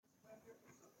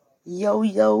Yo,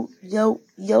 yo, yo,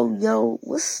 yo, yo,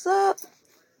 what's up?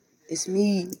 It's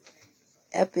me,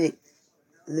 Epic,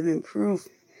 Living Proof.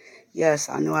 Yes,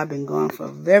 I know I've been gone for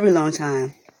a very long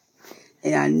time.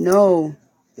 And I know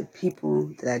the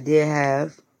people that I did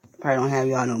have, probably don't have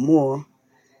y'all no more,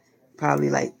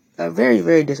 probably are very,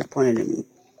 very disappointed in me.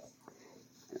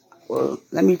 Well,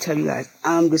 let me tell you guys,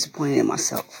 I'm disappointed in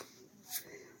myself.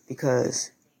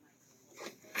 Because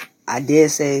I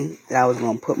did say that I was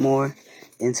going to put more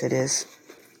into this.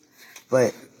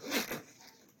 But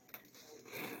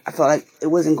I felt like it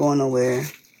wasn't going nowhere.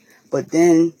 But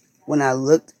then when I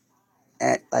looked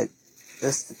at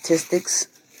the statistics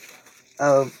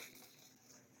of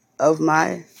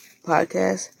my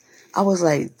podcast, I was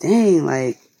like,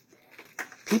 dang,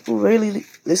 people really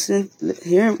listen,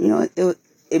 hear,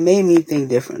 it made me think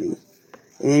differently.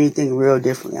 It made me think real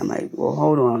differently. I'm like, well,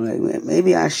 hold on,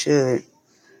 maybe I should.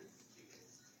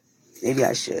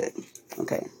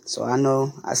 Okay, so I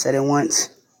know I said it once,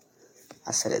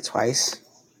 I said it twice.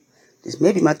 This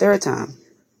may be my third time.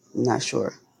 I'm not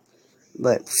sure,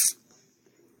 but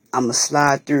I'm gonna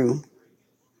slide through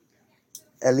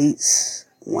at least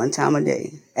one time a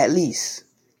day. At least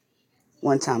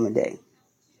one time a day.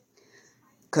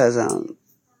 Because I'm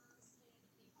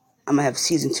going to have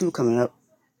season 2 coming up.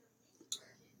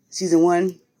 Season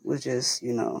 1 was just,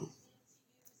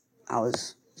 I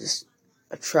was just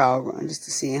a trial run just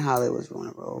to see how it was going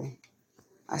to roll.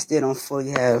 I still don't fully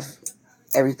have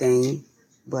everything,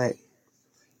 but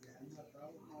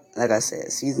like I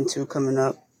said, season 2 coming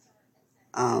up.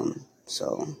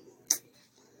 So,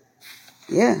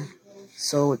 yeah.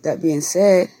 So with that being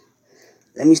said,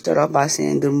 let me start off by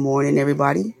saying good morning,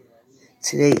 everybody.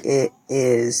 Today it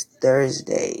is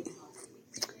Thursday,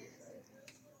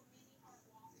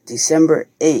 December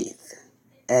 8th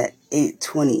at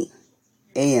 8:20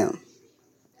 a.m.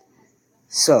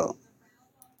 So,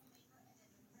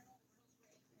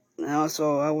 and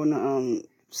also I want to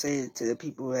say to the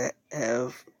people that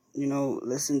have,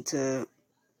 listened to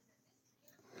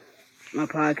my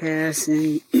podcast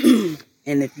and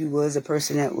and if you was a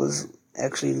person that was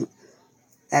actually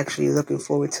looking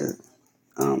forward to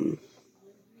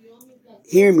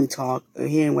hearing me talk or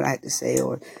hearing what I had to say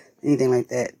or anything like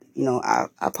that, I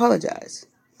apologize.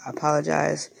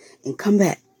 And come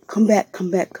back.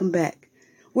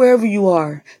 Wherever you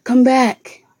are, come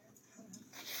back.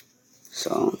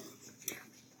 So,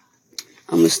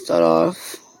 I'm going to start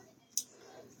off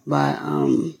by,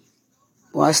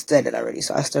 well, I said it already.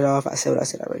 So I said what I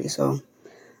said already. So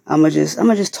I'm going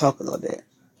to just talk a little bit.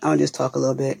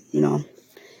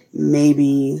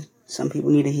 Maybe some people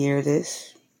need to hear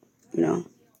this,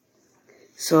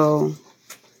 So,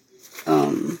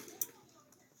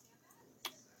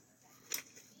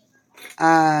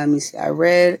 let me see. I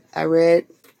read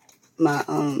my,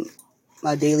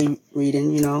 my daily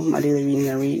reading, my daily reading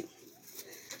I read.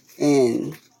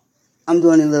 And I'm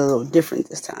doing it a little different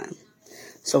this time.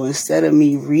 So instead of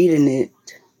me reading it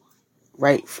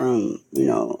right from,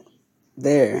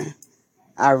 there,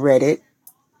 I read it.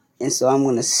 And so I'm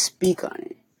going to speak on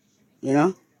it,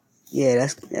 Yeah,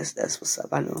 that's what's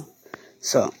up. I know.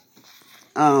 So,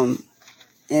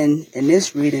 in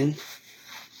this reading,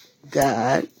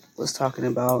 God was talking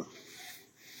about,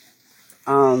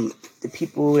 the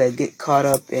people that get caught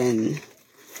up in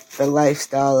the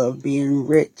lifestyle of being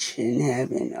rich and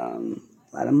having, a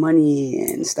lot of money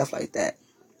and stuff like that.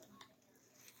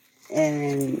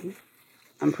 And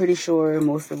I'm pretty sure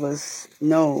most of us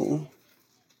know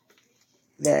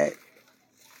that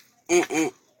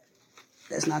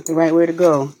that's not the right way to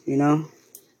go,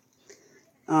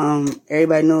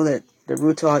 Everybody know that the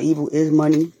root to all evil is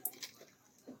money.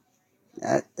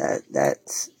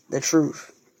 That's the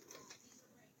truth.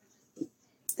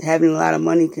 Having a lot of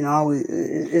money can always,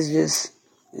 it's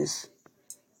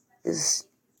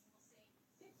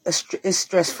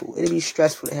stressful. It'll be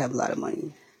stressful to have a lot of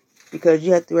money. Because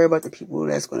you have to worry about the people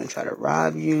that's going to try to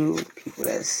rob you, people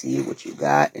that see what you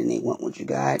got and they want what you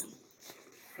got.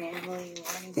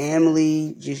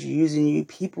 Family just using you,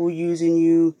 people using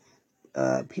you,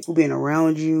 people being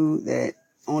around you that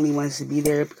only wants to be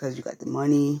there because you got the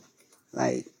money,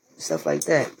 stuff like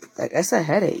that. That's a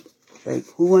headache.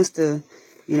 Who wants to,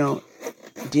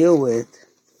 deal with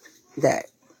that?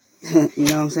 You know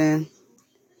what I'm saying?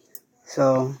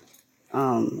 So,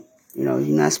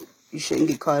 you shouldn't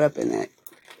get caught up in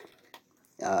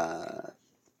that.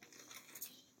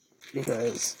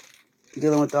 Because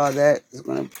dealing with all that is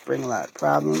going to bring a lot of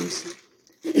problems.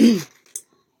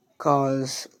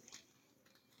 cause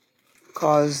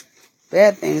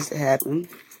bad things to happen,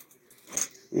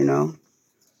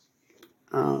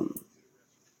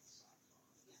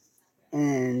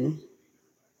 and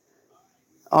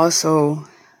Also,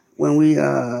 when we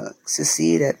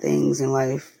succeed at things in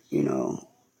life,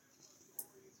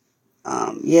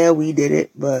 yeah, we did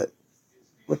it, but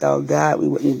without God, we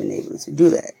wouldn't have been able to do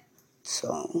that.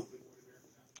 So,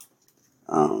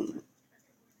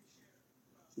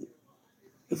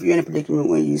 if you're in a predicament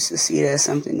when you succeed at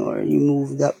something, or you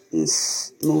moved up in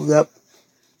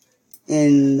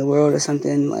the world or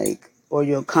something, or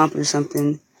you accomplish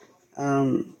something,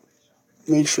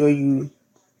 make sure you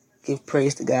give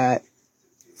praise to God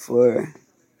for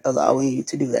allowing you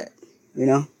to do that.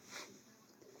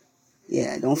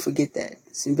 Yeah, don't forget that.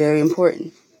 It's very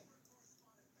important.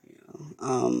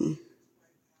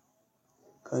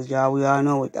 Cause y'all, we all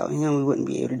know without him, we wouldn't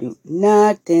be able to do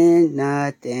nothing.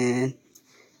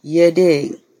 You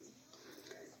dig?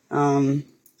 Let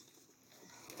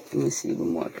me see, what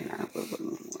more can I put?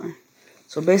 More.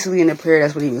 So basically in the prayer,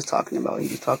 that's what he was talking about. He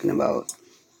was talking about,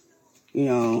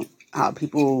 how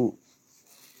people,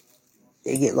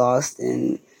 they get lost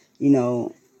in,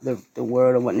 the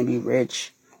world of wanting to be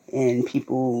rich, and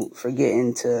people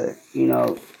forgetting to,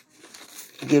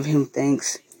 give him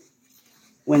thanks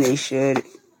when they should,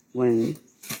 when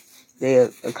they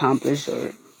accomplish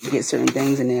or get certain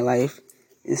things in their life,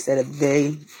 instead of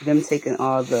them taking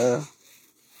all the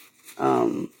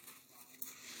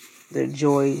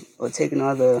joy, or taking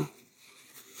all the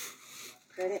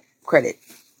credit.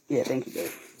 Yeah, thank you, babe.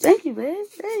 Thank you, babe.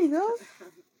 There you go.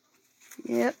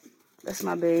 Yep, that's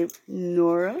my babe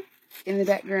Nora in the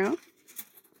background.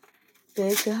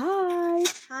 Babe, say hi.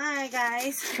 Hi,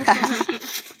 guys.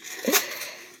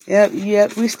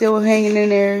 Yep, we still hanging in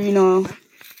there,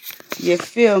 you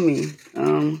feel me.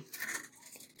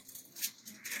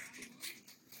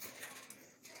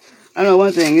 I know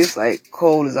one thing, it's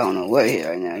cold as I don't know what here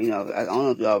right now. I don't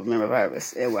know if y'all remember if I ever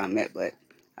said where I'm at, but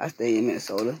I stay in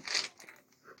Minnesota.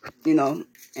 And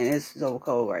it's so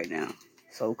cold right now.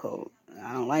 So cold.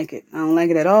 I don't like it. I don't like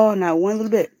it at all, not one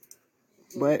little bit.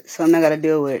 But something I gotta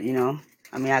deal with,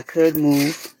 I mean, I could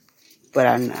move, but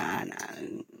I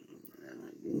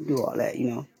do all that,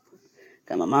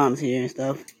 Got my mom's here and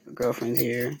stuff, my girlfriend's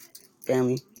here,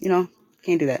 family,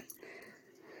 can't do that.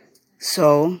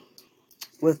 So,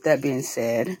 with that being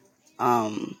said,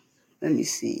 let me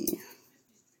see.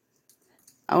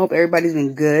 I hope everybody's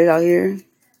been good out here.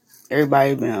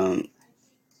 Everybody's been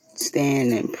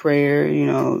staying in prayer,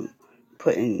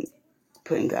 putting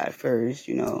God first,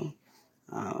 doing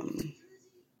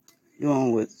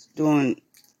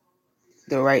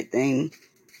the right thing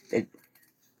that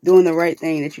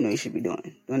you should be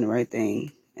doing the right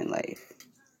thing in life,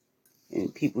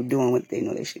 and people doing what they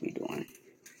know they should be doing.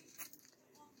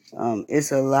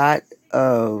 It's a lot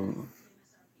of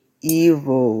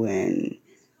evil and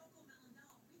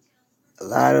a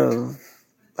lot of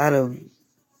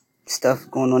stuff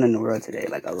going on in the world today,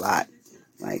 a lot.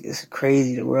 It's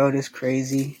crazy. The world is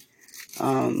crazy.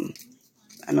 I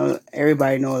know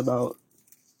everybody know about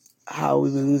how we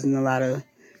were losing a lot of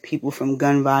people from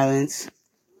gun violence.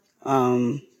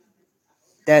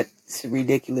 That's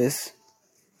ridiculous,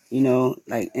 and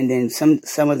then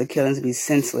some of the killings be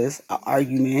senseless, an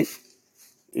argument,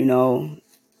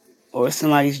 or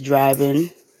somebody's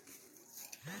driving,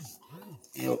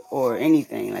 or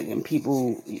anything, and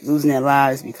people losing their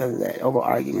lives because of that, over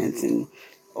arguments and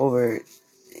over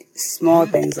small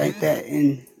things like that.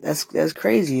 And that's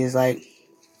crazy. It's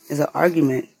an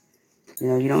argument.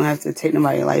 You don't have to take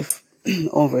nobody's life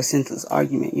over a senseless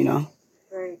argument,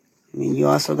 Right. I mean, you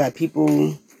also got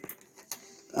people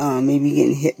maybe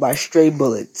getting hit by stray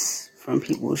bullets from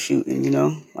people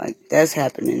shooting, that's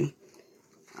happening.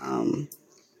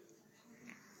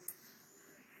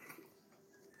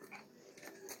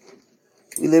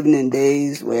 We living in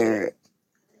days where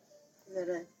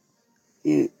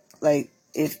you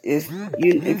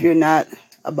if you're not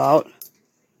about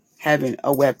having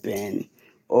a weapon,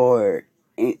 or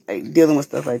dealing with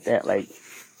stuff like that,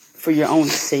 for your own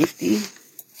safety,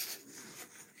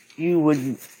 you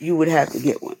would have to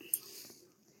get one,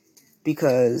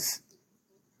 because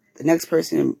the next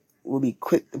person will be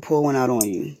quick to pull one out on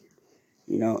you.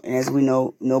 And as we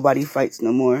know, nobody fights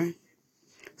no more.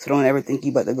 So don't ever think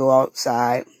you about to go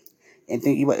outside and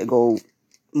think you about to go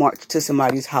march to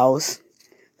somebody's house.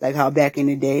 Like how back in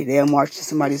the day, they'll march to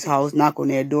somebody's house, knock on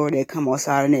their door, they'll come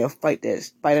outside and they'll fight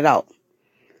it out.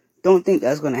 Don't think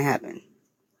that's going to happen.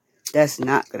 That's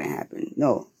not going to happen.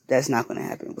 No, that's not going to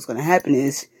happen. What's going to happen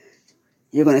is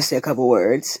you're going to say a couple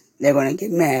words. They're going to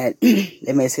get mad.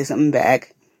 They may say something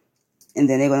back. And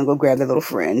then they're going to go grab their little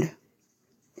friend.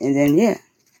 And then, yeah,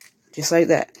 just like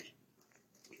that.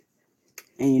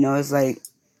 And, it's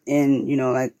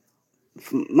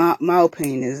my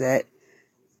opinion is that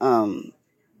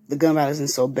the gun violence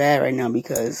is so bad right now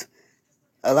because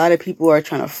a lot of people are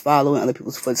trying to follow in other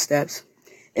people's footsteps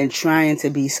and trying to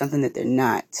be something that they're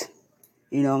not.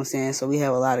 You know what I'm saying? So we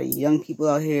have a lot of young people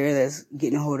out here that's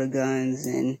getting a hold of guns,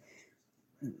 and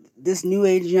this new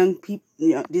age young people,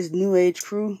 this new age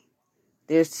crew,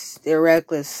 they're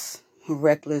reckless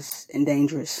and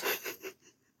dangerous.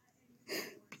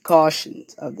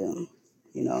 Precautions of them,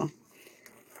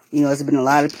 there's been a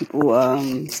lot of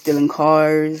people stealing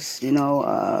cars,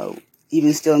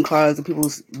 even stealing cars that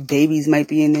people's babies might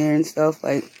be in there and stuff.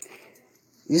 Like,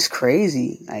 it's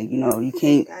crazy. Like, you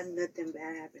can't. Got nothing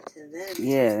bad happened to them.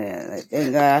 Yeah. Like,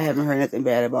 thank God I haven't heard nothing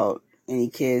bad about any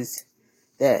kids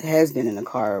that has been in a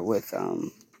car with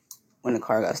when the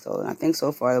car got stolen. I think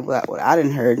so far what I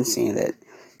didn't heard and seen that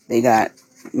they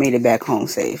made it back home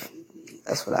safe.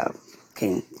 That's what I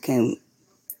came.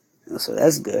 So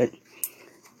that's good.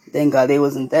 Thank God they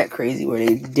wasn't that crazy where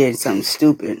they did something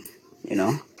stupid,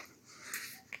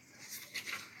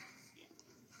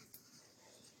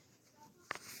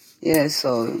 Yeah,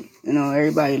 so,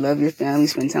 everybody love your family,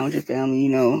 spend time with your family,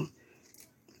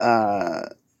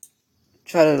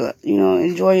 try to,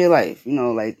 enjoy your life,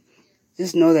 like,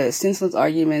 just know that senseless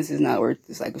arguments is not worth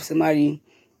it. It's like if somebody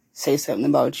say something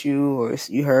about you or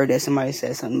you heard that somebody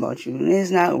said something about you, it's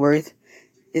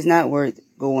not worth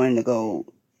going to go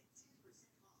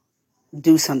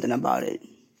do something about it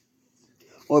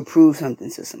or prove something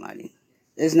to somebody.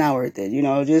 It's not worth it,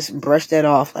 just brush that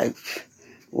off like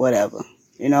whatever,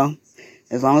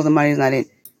 as long as somebody's not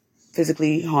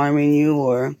physically harming you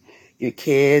or your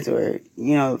kids or,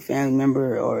 family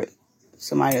member or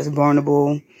somebody that's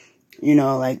vulnerable,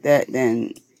 like that,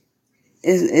 then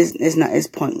it's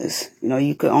pointless.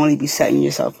 You could only be setting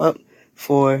yourself up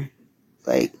for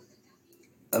like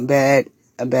a bad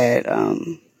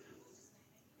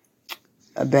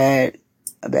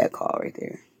call right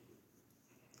there.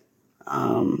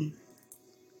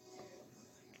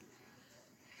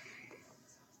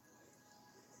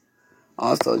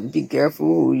 Also, be careful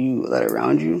who you let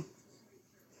around you,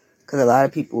 because a lot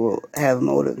of people have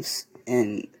motives,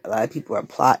 and a lot of people are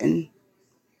plotting,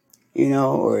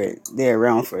 or they're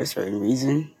around for a certain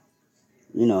reason.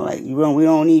 Like we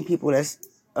don't need people that's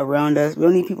around us. We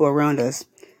don't need people around us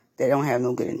that don't have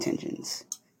no good intentions.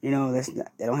 That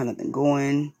don't have nothing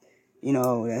going.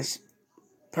 That's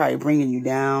probably bringing you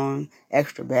down,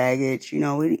 extra baggage.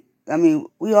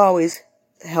 We always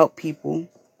help people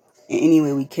in any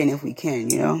way we can if we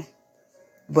can,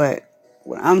 But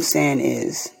what I'm saying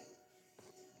is,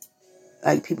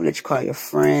 like, people that you call your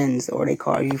friends or they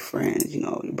call you friends,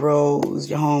 your bros,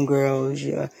 your homegirls,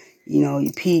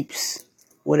 your peeps,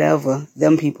 whatever,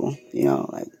 them people,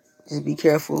 like, just be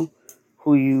careful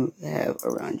who you have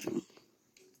around you.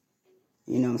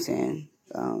 You know what I'm saying?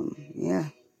 Yeah.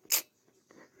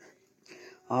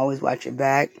 Always watch your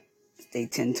back. Stay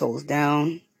 10 toes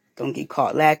down. Don't get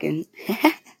caught lacking.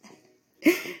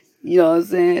 You know what I'm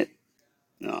saying?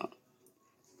 No.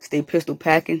 Stay pistol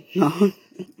packing. No.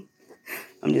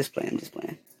 I'm just playing.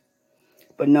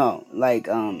 But no, like,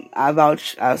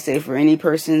 I'll say for any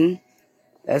person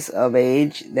that's of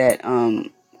age that,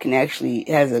 can actually,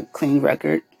 has a clean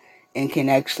record and can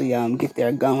actually, get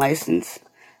their gun license,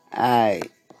 I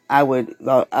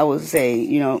would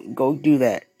say, go do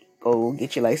that. Go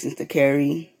get your license to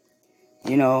carry,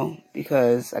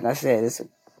 because like I said, it's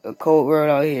a cold world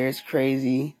out here. It's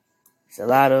crazy. It's a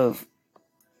lot of,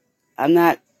 I'm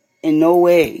not in no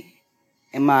way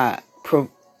am I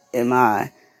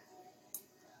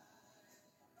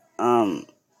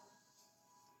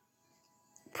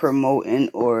promoting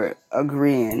or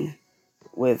agreeing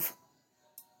with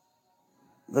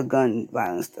the gun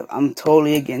violence stuff. I'm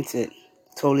totally against it.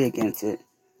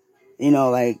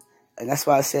 Like that's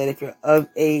why I said if you're of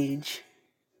age,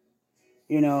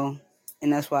 and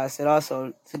that's why I said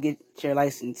also to get your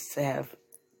license to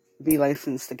be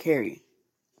licensed to carry.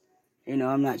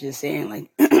 I'm not just saying like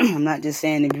I'm not just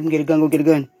saying if you can get a gun, go get a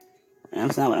gun. And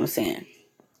that's not what I'm saying.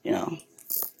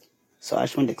 So I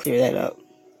just wanted to clear that up.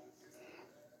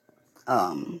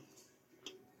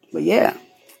 But yeah.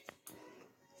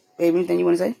 Babe, anything you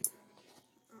want to say?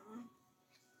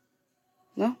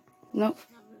 No?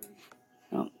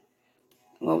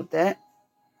 Well, with that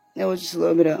was just a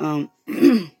little bit of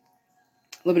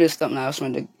something I just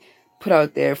wanted to put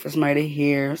out there for somebody to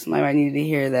hear. Somebody might need to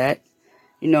hear that.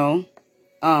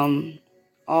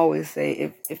 Always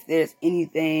say if there's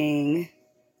anything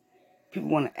people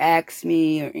want to ask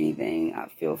me or anything,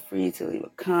 feel free to leave a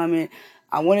comment.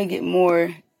 I want to get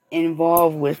more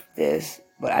involved with this,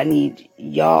 but I need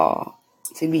y'all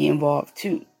to be involved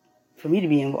too, for me to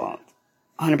be involved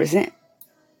 100%.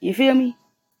 You feel me?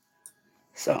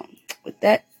 So with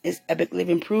that, it's Epic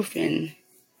Living Proof, and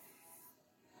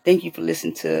thank you for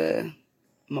listening to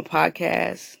my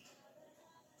podcast,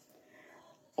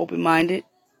 Open-Minded,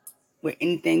 where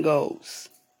anything goes.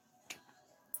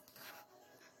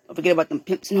 Don't forget about them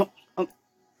pimps. No, I'm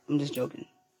just joking.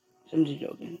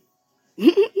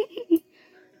 Look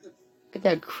at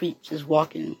that creep just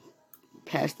walking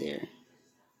past there.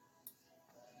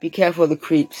 Be careful of the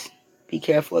creeps.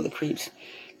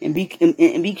 And be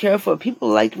careful. People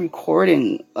like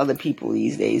recording other people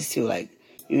these days too. Like,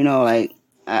 like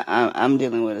I'm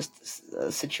dealing with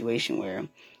a situation where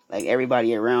like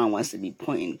everybody around wants to be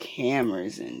pointing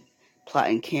cameras and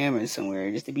plotting cameras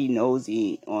somewhere just to be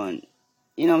nosy on,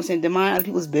 what I'm saying, to mind other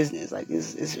people's business. Like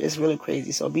it's really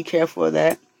crazy. So be careful of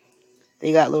that.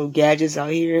 They got little gadgets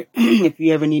out here. If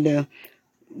you ever need to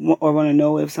or want to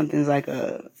know if something's like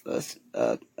a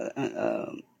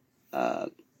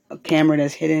camera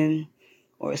that's hidden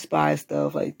or spy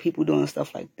stuff, like people doing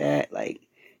stuff like that, like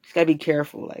just gotta be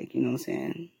careful, like, you know what I'm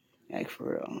saying? Like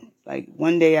for real. Like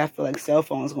one day I feel like cell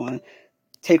phones going to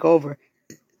take over.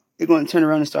 They're going to turn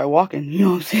around and start walking, you know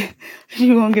what I'm saying?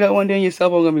 You're going to get out one day and your cell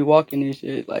phone going to be walking and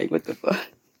shit. Like what the fuck?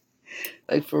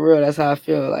 Like for real, that's how I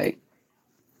feel. Like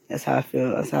that's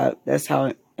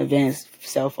how advanced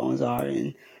cell phones are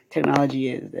and technology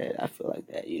is, that I feel like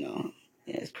that, Yeah,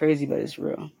 it's crazy, but it's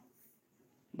real.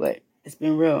 But it's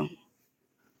been real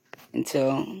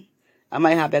until I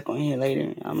might hop back on here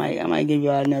later. I might give you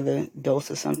all another dose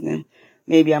of something.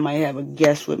 Maybe I might have a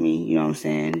guest with me, you know what I'm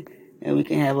saying? And we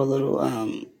can have a little,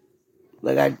 a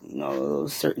little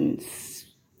certain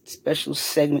special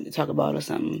segment to talk about or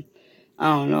something.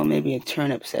 I don't know, maybe a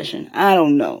turn-up session. I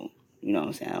don't know. You know what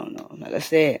I'm saying? I don't know. Like I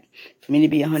said, for me to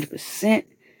be 100%,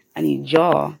 I need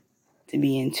y'all to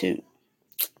be in too.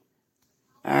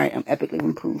 All right, I'm Epic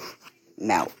Living Proof. I'm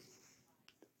out.